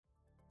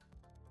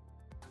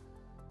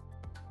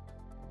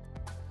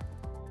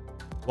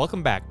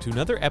Welcome back to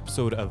another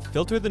episode of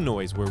Filter the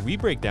Noise, where we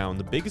break down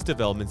the biggest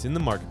developments in the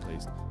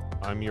marketplace.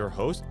 I'm your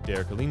host,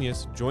 Derek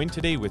Alenius, joined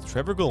today with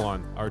Trevor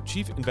Golan, our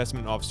Chief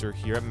Investment Officer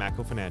here at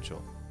Mako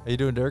Financial. How you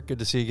doing, Derek? Good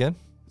to see you again.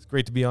 It's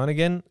great to be on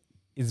again.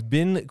 It's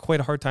been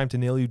quite a hard time to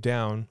nail you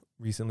down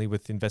recently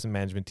with the investment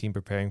management team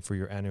preparing for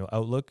your annual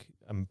outlook.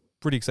 I'm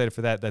pretty excited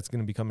for that. That's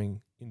going to be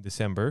coming in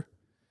December,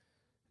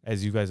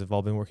 as you guys have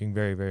all been working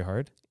very, very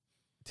hard.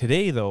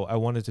 Today, though, I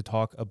wanted to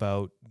talk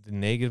about the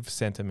negative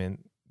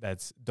sentiment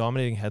that's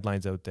dominating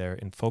headlines out there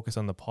and focus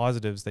on the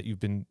positives that you've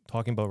been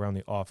talking about around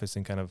the office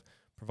and kind of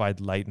provide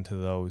light into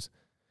those.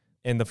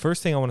 And the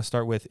first thing I want to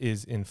start with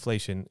is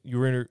inflation. You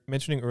were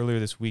mentioning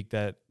earlier this week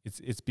that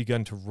it's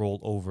begun to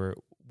roll over.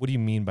 What do you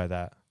mean by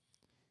that?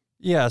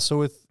 Yeah, so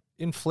with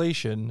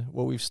inflation,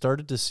 what we've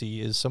started to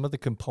see is some of the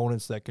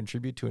components that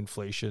contribute to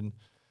inflation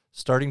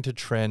starting to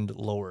trend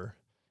lower.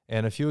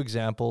 And a few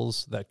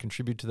examples that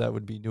contribute to that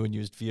would be new and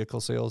used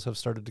vehicle sales have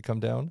started to come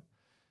down.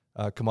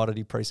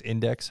 Commodity price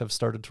index have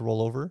started to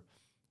roll over.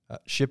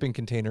 Shipping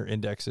container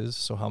indexes,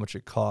 so how much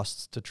it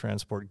costs to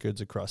transport goods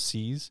across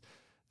seas,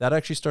 that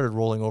actually started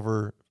rolling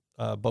over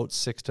about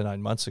 6 to 9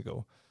 months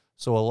ago.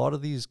 So a lot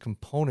of these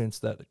components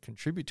that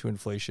contribute to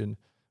inflation,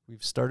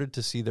 we've started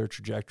to see their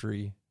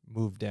trajectory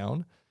move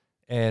down.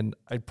 And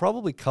I'd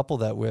probably couple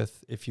that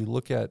with, if you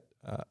look at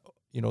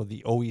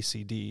the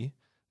OECD,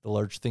 the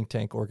large think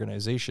tank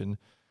organization,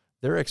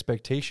 their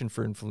expectation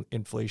for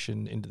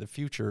inflation into the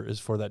future is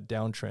for that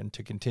downtrend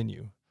to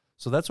continue.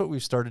 So that's what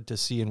we've started to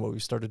see and what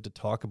we've started to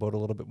talk about a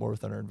little bit more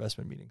within our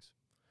investment meetings.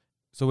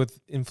 So with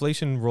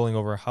inflation rolling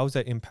over, how's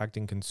that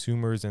impacting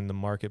consumers and the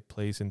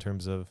marketplace in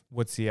terms of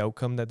what's the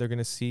outcome that they're going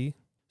to see?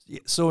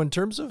 So in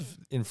terms of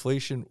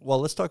inflation, well,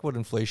 let's talk about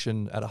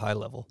inflation at a high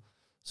level.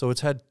 So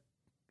it's had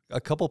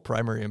a couple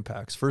primary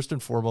impacts. First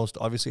and foremost,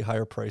 obviously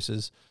higher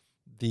prices.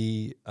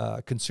 The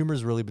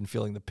consumer's really been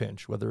feeling the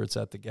pinch, whether it's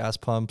at the gas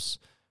pumps,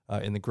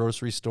 in the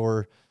grocery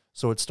store.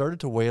 So it started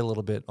to weigh a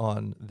little bit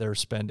on their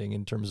spending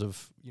in terms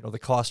of, the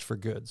cost for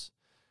goods.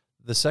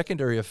 The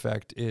secondary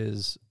effect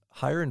is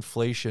higher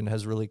inflation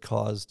has really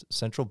caused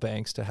central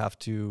banks to have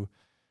to,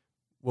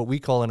 what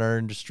we call in our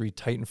industry,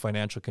 tighten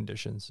financial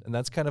conditions. And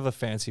that's kind of a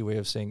fancy way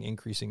of saying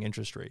increasing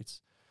interest rates.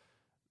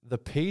 The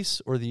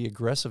pace or the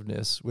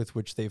aggressiveness with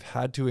which they've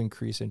had to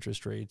increase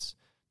interest rates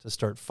to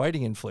start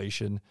fighting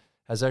inflation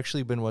has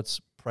actually been what's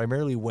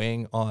primarily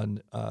weighing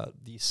on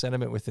the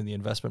sentiment within the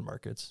investment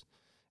markets.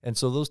 And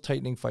so those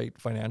tightening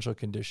financial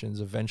conditions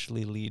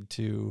eventually lead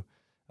to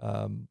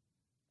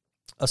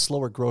a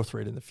slower growth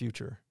rate in the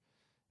future.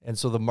 And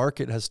so the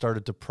market has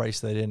started to price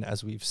that in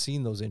as we've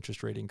seen those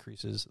interest rate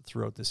increases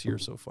throughout this year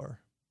so far.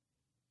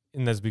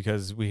 And that's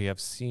because we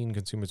have seen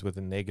consumers with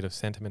a negative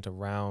sentiment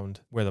around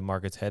where the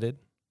market's headed?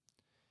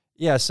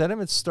 Yeah,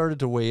 sentiment's started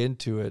to weigh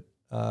into it.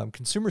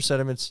 Consumer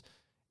sentiment's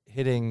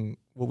hitting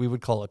what we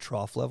would call a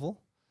trough level,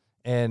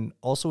 and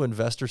also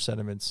investor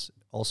sentiments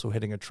also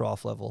hitting a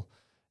trough level.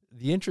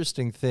 The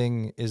interesting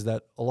thing is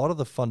that a lot of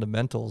the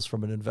fundamentals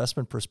from an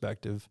investment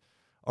perspective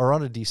are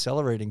on a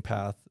decelerating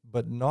path,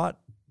 but not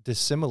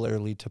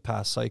dissimilarly to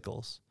past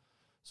cycles.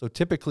 So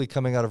typically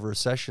coming out of a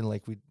recession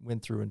like we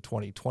went through in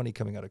 2020,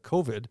 coming out of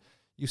COVID,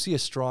 you see a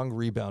strong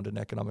rebound in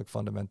economic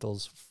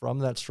fundamentals. From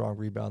that strong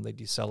rebound, they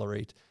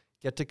decelerate,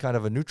 get to kind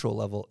of a neutral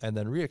level, and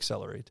then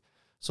reaccelerate.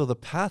 So the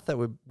path that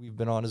we've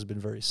been on has been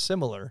very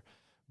similar,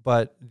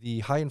 but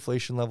the high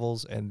inflation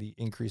levels and the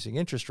increasing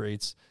interest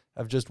rates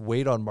have just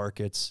weighed on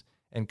markets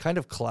and kind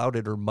of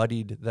clouded or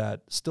muddied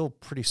that still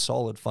pretty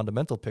solid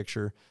fundamental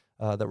picture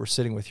that we're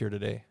sitting with here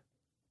today.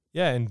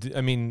 Yeah, and I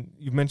mean,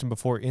 you've mentioned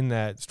before in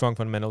that strong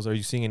fundamentals, are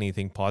you seeing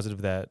anything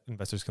positive that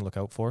investors can look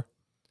out for?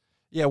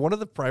 Yeah, one of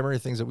the primary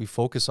things that we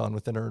focus on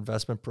within our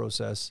investment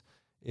process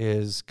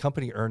is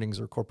company earnings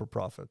or corporate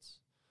profits.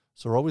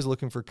 So we're always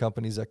looking for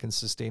companies that can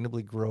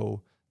sustainably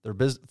grow their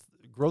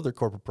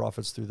corporate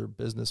profits through their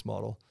business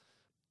model.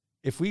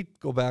 If we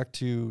go back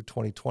to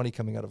 2020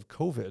 coming out of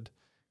COVID,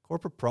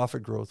 corporate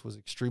profit growth was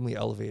extremely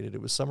elevated.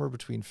 It was somewhere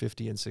between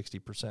 50 and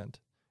 60%.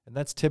 And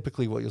that's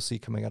typically what you'll see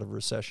coming out of a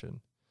recession.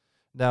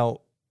 Now,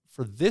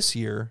 for this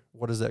year,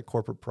 what does that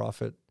corporate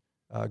profit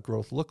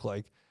growth look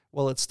like?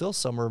 Well, it's still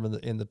somewhere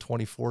in the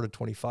 24 to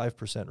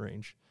 25%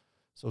 range.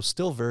 So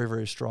still very,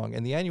 very strong.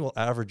 And the annual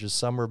average is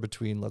somewhere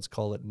between, let's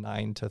call it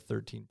 9 to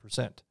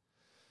 13%.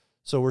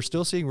 So we're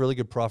still seeing really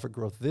good profit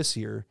growth this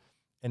year.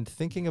 And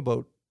thinking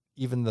about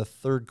even the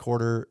third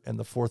quarter and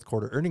the fourth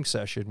quarter earnings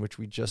session, which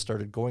we just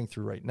started going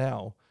through right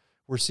now,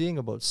 we're seeing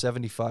about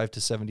 75 to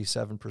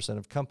 77%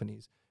 of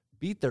companies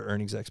beat their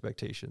earnings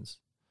expectations.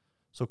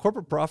 So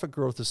corporate profit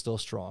growth is still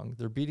strong.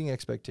 They're beating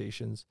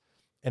expectations.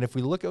 And if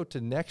we look out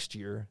to next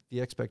year,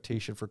 the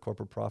expectation for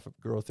corporate profit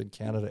growth in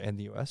Canada and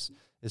the US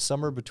is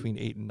somewhere between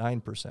 8 and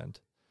 9%.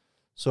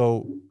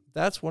 So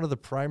that's one of the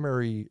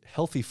primary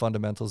healthy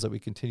fundamentals that we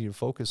continue to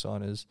focus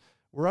on is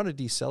we're on a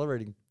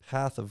decelerating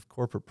path of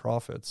corporate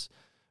profits,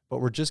 but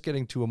we're just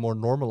getting to a more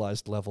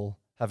normalized level,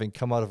 having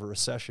come out of a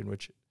recession,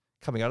 which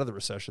coming out of the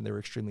recession, they were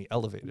extremely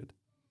elevated.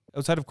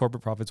 Outside of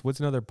corporate profits,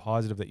 what's another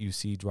positive that you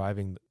see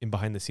driving in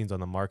behind the scenes on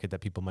the market that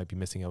people might be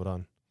missing out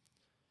on?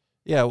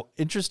 Yeah,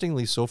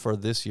 interestingly, so far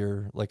this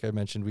year, like I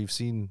mentioned, we've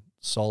seen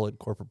solid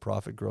corporate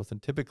profit growth.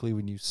 And typically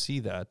when you see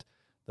that,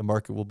 the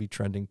market will be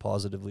trending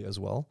positively as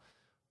well.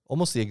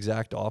 Almost the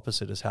exact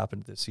opposite has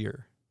happened this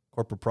year.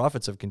 Corporate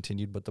profits have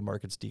continued, but the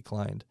market's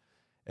declined.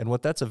 And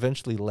what that's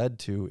eventually led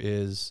to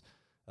is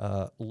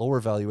lower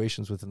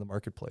valuations within the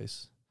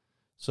marketplace.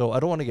 So I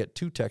don't want to get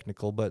too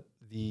technical, but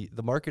the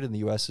market in the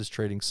US is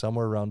trading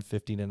somewhere around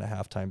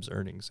 15.5 times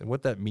earnings. And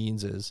what that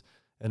means is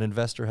an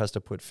investor has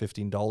to put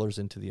 $15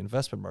 into the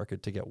investment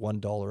market to get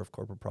 $1 of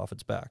corporate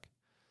profits back.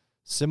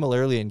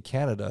 Similarly, in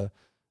Canada,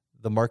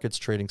 the market's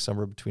trading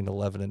somewhere between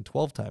 11 and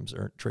 12 times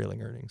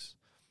trailing earnings.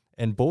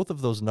 And both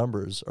of those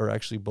numbers are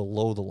actually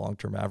below the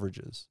long-term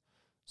averages.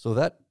 So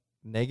that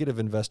negative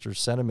investor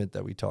sentiment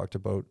that we talked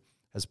about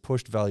has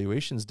pushed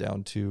valuations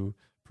down to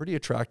pretty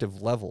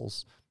attractive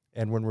levels.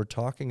 And when we're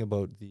talking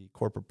about the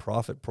corporate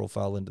profit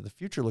profile into the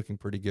future looking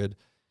pretty good,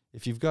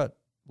 if you've got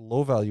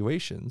low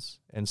valuations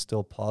and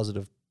still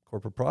positive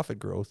corporate profit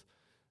growth,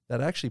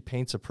 that actually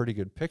paints a pretty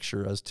good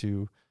picture as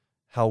to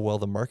how well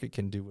the market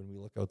can do when we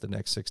look out the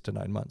next 6 to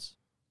 9 months.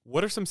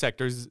 What are some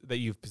sectors that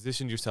you've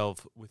positioned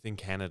yourself within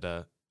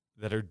Canada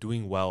that are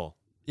doing well?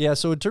 Yeah,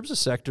 so in terms of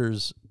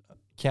sectors,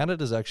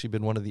 Canada's actually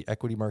been one of the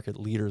equity market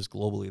leaders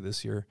globally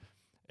this year.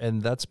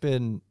 And that's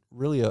been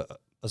really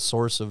a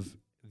source of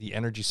the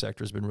energy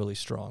sector has been really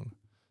strong.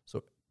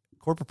 So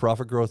corporate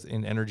profit growth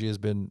in energy has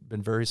been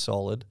very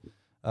solid.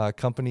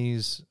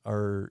 Companies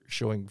are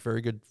showing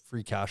very good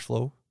free cash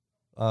flow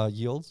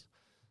yields.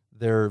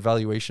 Their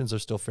valuations are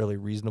still fairly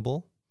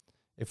reasonable.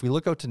 If we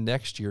look out to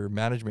next year,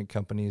 management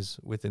companies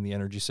within the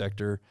energy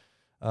sector,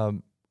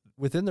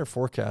 within their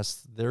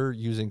forecasts, they're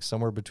using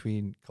somewhere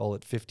between, call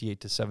it $58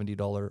 to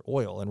 $70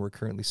 oil, and we're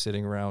currently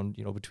sitting around,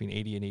 between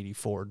 80 and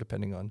 84,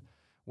 depending on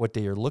what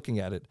day you're looking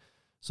at it.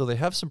 So they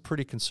have some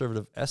pretty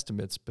conservative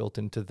estimates built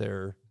into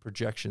their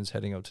projections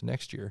heading out to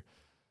next year.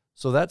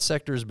 So that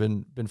sector has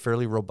been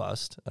fairly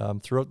robust.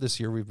 Throughout this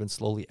year, we've been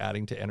slowly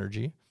adding to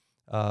energy.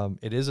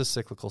 It is a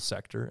cyclical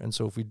sector, and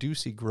so if we do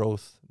see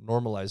growth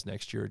normalize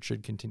next year, it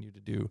should continue to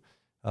do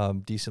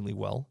decently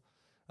well.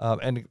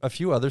 And a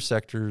few other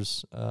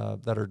sectors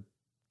that are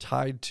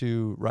tied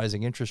to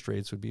rising interest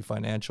rates would be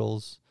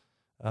financials,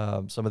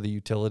 some of the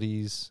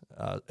utilities.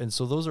 And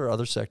so those are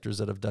other sectors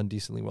that have done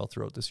decently well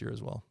throughout this year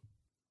as well.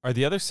 Are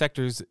the other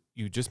sectors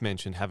you just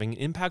mentioned having an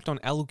impact on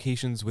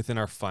allocations within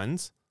our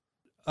funds?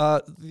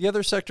 The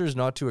other sectors,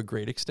 not to a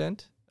great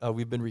extent.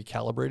 We've been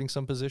recalibrating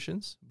some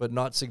positions, but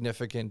not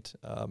significant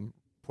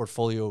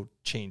portfolio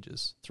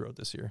changes throughout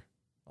this year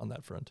on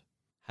that front.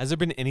 Has there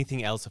been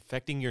anything else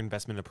affecting your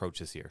investment approach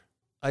this year?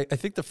 I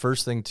think the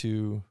first thing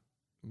to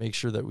make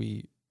sure that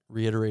we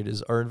reiterate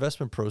is our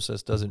investment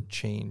process doesn't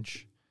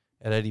change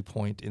at any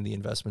point in the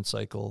investment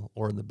cycle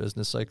or in the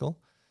business cycle.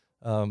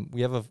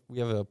 We have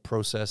a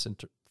process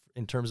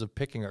in terms of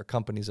picking our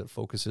companies that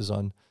focuses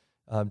on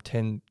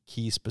 10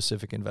 key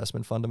specific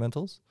investment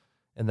fundamentals,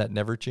 and that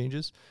never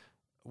changes.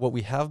 What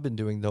we have been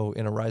doing, though,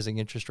 in a rising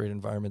interest rate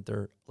environment,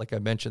 like I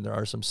mentioned, there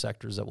are some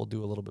sectors that will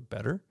do a little bit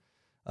better.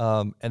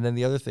 And then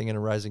the other thing in a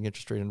rising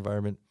interest rate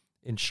environment,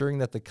 ensuring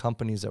that the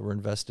companies that we're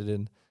invested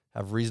in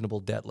have reasonable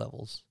debt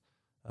levels.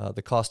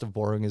 The cost of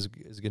borrowing is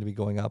going to be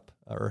going up,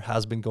 or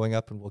has been going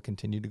up, and will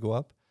continue to go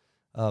up.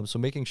 So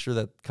making sure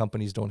that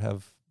companies don't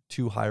have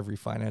too high of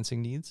refinancing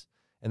needs,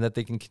 and that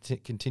they can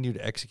continue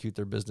to execute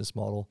their business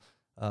model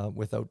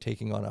without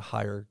taking on a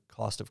higher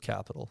cost of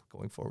capital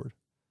going forward.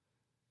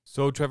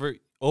 So, Trevor,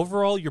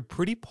 overall, you're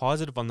pretty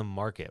positive on the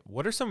market.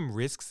 What are some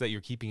risks that you're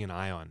keeping an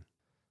eye on?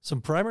 Some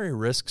primary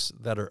risks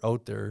that are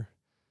out there,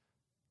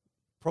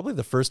 probably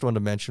the first one to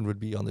mention would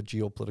be on the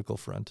geopolitical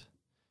front.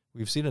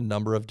 We've seen a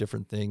number of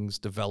different things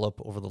develop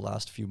over the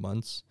last few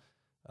months.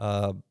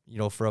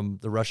 From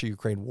the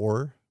Russia-Ukraine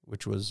war,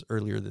 which was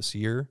earlier this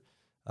year,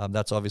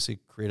 that's obviously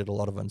created a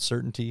lot of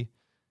uncertainty.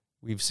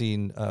 We've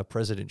seen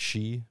President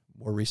Xi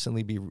more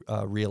recently be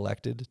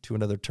reelected to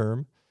another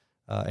term,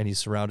 and he's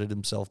surrounded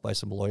himself by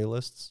some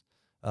loyalists.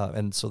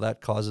 And so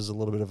that causes a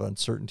little bit of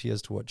uncertainty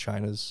as to what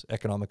China's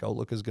economic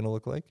outlook is going to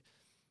look like.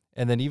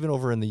 And then even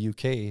over in the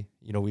UK,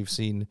 we've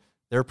seen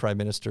their prime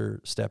minister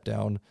step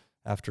down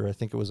after, I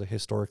think it was a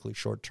historically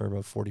short term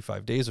of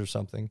 45 days or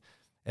something.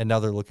 And now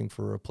they're looking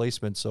for a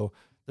replacement. So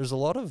there's a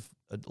lot of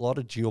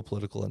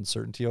geopolitical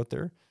uncertainty out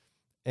there.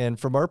 And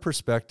from our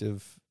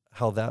perspective,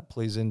 how that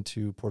plays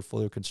into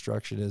portfolio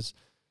construction is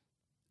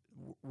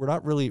we're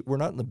not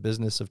in the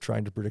business of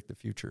trying to predict the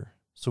future.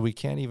 So we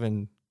can't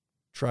even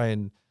try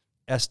and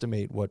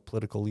estimate what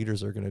political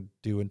leaders are going to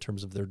do in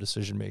terms of their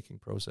decision-making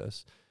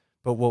process.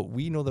 But what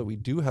we know that we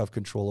do have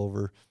control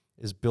over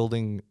is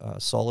building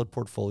solid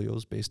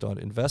portfolios based on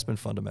investment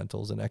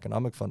fundamentals and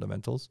economic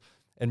fundamentals,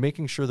 and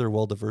making sure they're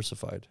well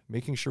diversified,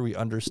 making sure we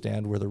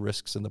understand where the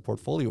risks in the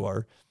portfolio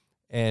are,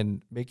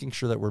 and making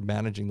sure that we're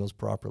managing those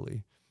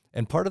properly.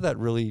 And part of that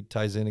really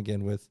ties in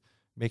again with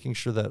making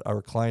sure that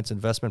our clients'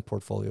 investment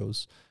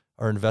portfolios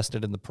are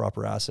invested in the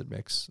proper asset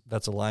mix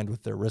that's aligned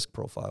with their risk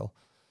profile.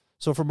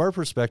 So from our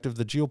perspective,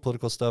 the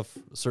geopolitical stuff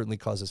certainly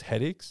causes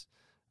headaches,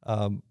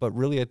 but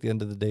really at the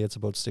end of the day, it's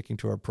about sticking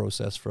to our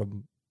process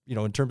from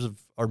in terms of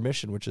our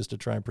mission, which is to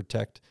try and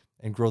protect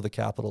and grow the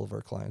capital of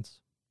our clients.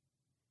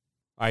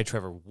 All right,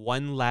 Trevor,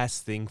 one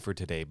last thing for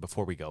today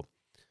before we go.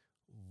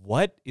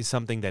 What is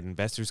something that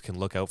investors can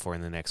look out for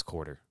in the next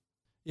quarter?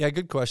 Yeah,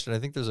 good question. I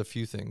think there's a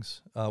few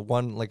things.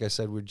 One, like I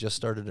said, we just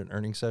started an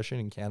earnings session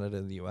in Canada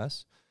and the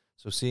US.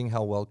 So seeing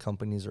how well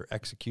companies are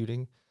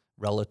executing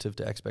relative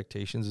to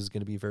expectations is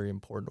going to be very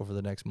important over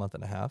the next month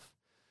and a half.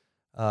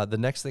 The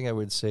next thing I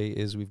would say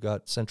is we've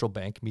got central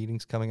bank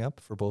meetings coming up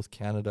for both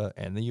Canada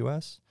and the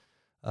US.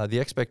 The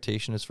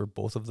expectation is for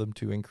both of them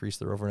to increase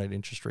their overnight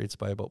interest rates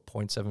by about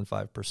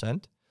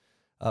 0.75%.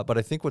 But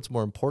I think what's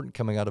more important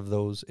coming out of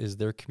those is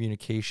their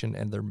communication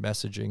and their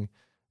messaging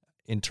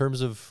in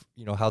terms of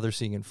how they're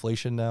seeing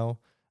inflation now,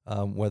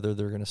 whether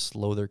they're going to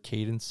slow their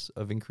cadence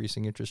of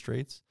increasing interest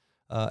rates,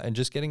 and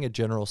just getting a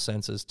general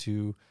sense as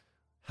to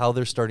how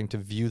they're starting to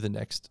view the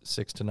next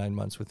 6 to 9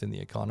 months within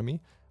the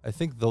economy. I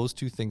think those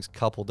two things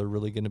coupled are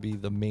really going to be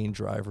the main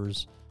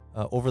drivers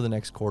over the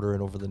next quarter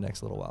and over the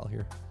next little while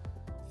here.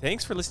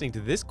 Thanks for listening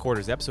to this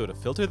quarter's episode of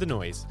Filter the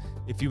Noise.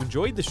 If you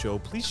enjoyed the show,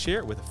 please share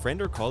it with a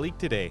friend or colleague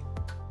today.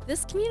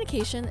 This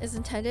communication is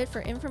intended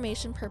for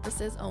information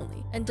purposes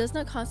only and does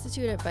not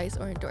constitute advice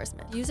or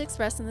endorsement. Views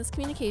expressed in this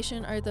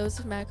communication are those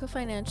of Macro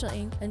Financial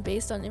Inc. and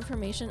based on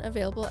information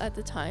available at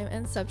the time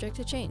and subject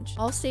to change.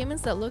 All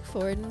statements that look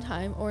forward in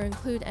time or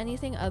include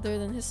anything other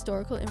than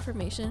historical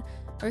information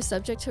are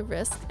subject to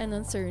risks and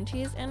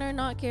uncertainties and are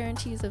not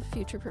guarantees of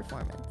future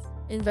performance.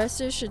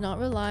 Investors should not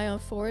rely on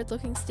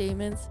forward-looking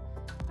statements.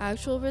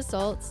 Actual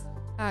results,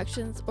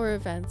 actions, or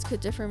events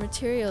could differ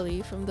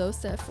materially from those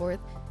set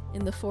forth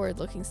in the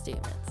forward-looking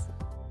statements.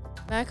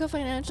 Macro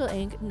Financial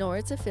Inc. nor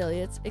its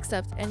affiliates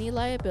accept any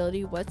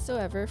liability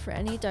whatsoever for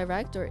any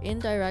direct or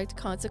indirect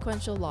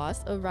consequential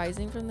loss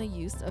arising from the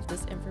use of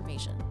this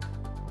information.